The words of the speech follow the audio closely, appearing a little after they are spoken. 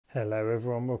Hello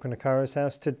everyone, welcome to Cara's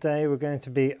house. Today we're going to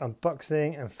be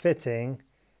unboxing and fitting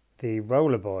the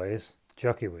Rollerboys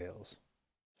jockey wheels.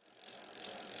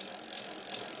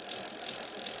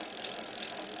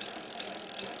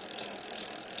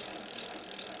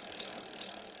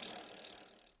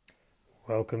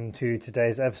 Welcome to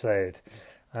today's episode.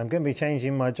 I'm going to be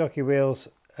changing my jockey wheels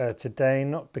today,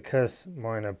 not because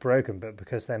mine are broken, but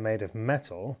because they're made of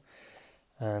metal.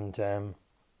 And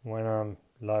when I'm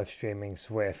live streaming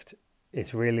Swift,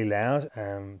 it's really loud.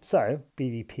 So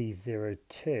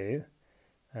BDP-02,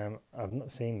 I've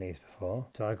not seen these before.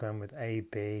 Diagram with A,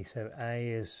 B. So A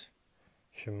is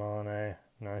Shimano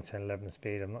 910-11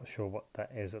 speed. I'm not sure what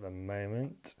that is at the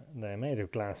moment. They're made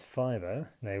of glass fibre.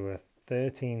 They were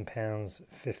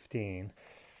 £13.15.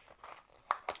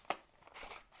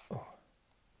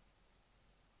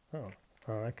 Oh,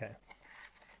 okay.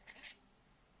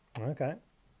 Okay.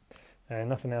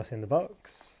 Nothing else in the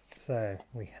box. So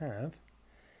we have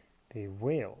the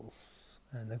wheels,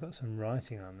 and they've got some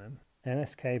writing on them.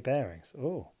 NSK bearings.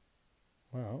 Oh,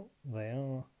 well, they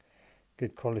are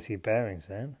good quality bearings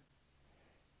then.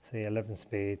 See, 11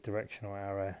 speed, directional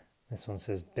arrow. This one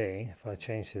says B. If I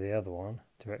change to the other one,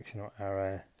 directional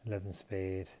arrow, 11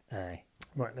 speed, A.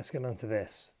 Right, let's get on to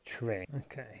this tree.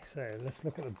 Okay, so let's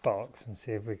look at the box and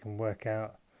see if we can work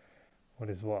out what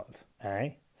is what.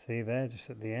 A. See there, just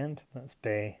at the end, that's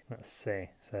B, that's C.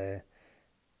 So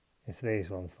it's these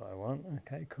ones that I want.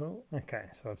 Okay, cool. Okay,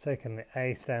 so I've taken the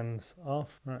A stems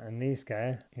off, right, and these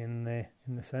go in the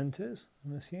centres,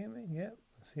 I'm assuming. Yep,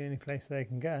 that's the only place they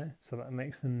can go. So that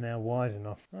makes them now wide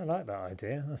enough. I like that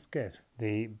idea, that's good.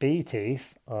 The B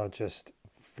teeth are just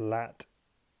flat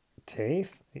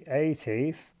teeth. The A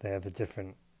teeth, they have a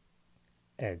different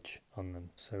edge on them.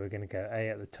 So we're going to go A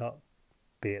at the top,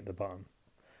 B at the bottom.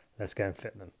 Let's go and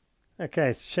fit them.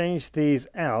 Okay, to change these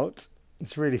out,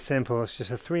 it's really simple. It's just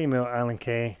a 3mm Allen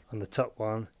key on the top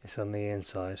one. It's on the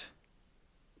inside.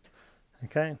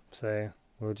 Okay, so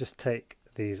we'll just take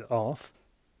these off.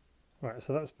 Right,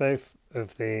 so that's both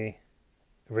of the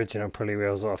original pulley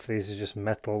wheels off. These are just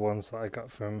metal ones that I got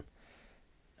from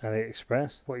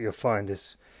AliExpress. What you'll find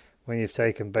is when you've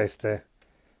taken both the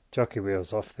jockey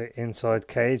wheels off, the inside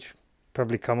cage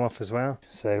probably come off as well.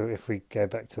 So if we go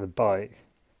back to the bike,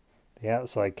 the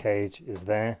outside cage is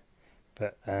there,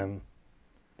 but the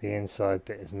inside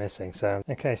bit is missing. So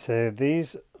okay, so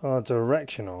these are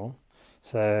directional.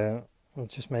 So I've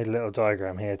just made a little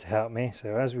diagram here to help me.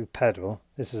 So as we pedal,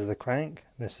 this is the crank,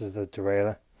 this is the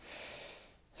derailleur.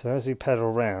 So as we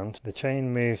pedal round, the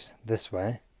chain moves this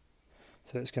way.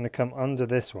 So it's going to come under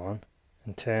this one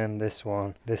and turn this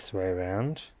one this way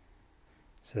around.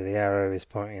 So the arrow is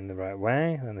pointing the right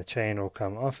way, and the chain will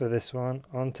come off of this one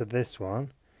onto this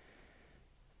one,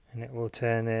 and it will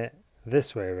turn it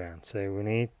this way around. So we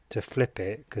need to flip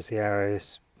it because the arrow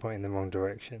is pointing the wrong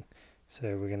direction.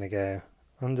 So we're going to go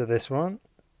under this one,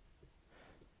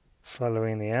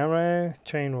 following the arrow,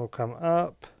 chain will come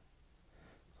up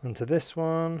onto this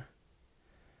one,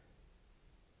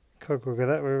 cog will go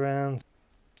that way around.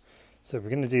 So we're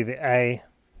going to do the A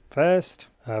first.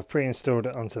 I've pre-installed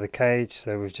it onto the cage,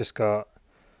 so we've just got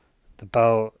the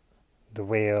bolt, the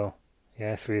wheel,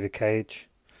 through the cage.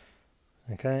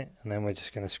 Okay, and then we're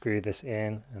just going to screw this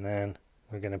in, and then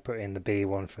we're going to put in the B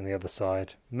one from the other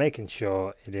side, making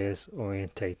sure it is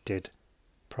orientated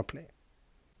properly.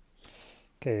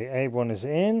 Okay, the A one is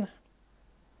in,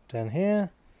 down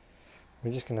here.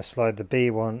 We're just going to slide the B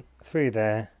one through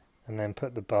there, and then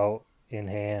put the bolt in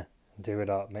here, and do it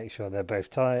up, make sure they're both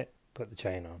tight, put the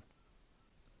chain on.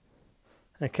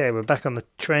 Okay, we're back on the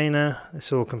trainer,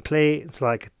 it's all complete. It's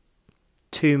like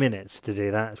 2 minutes to do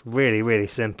that. It's really, really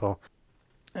simple.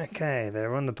 Okay,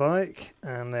 they're on the bike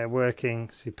and they're working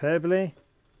superbly.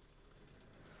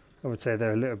 I would say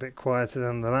they're a little bit quieter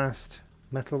than the last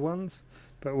metal ones,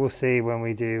 but we'll see when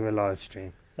we do a live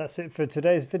stream. That's it for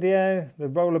today's video. The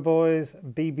Rollerboys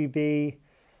BBB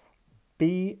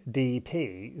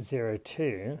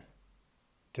BDP-02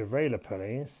 derailleur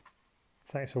pulleys.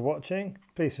 Thanks for watching.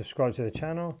 Please subscribe to the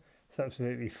channel. It's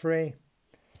absolutely free.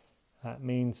 That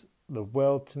means the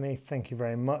world to me. Thank you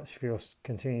very much for your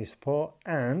continued support,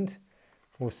 and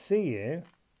we'll see you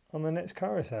on the next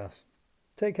Cara's house.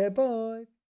 Take care, bye.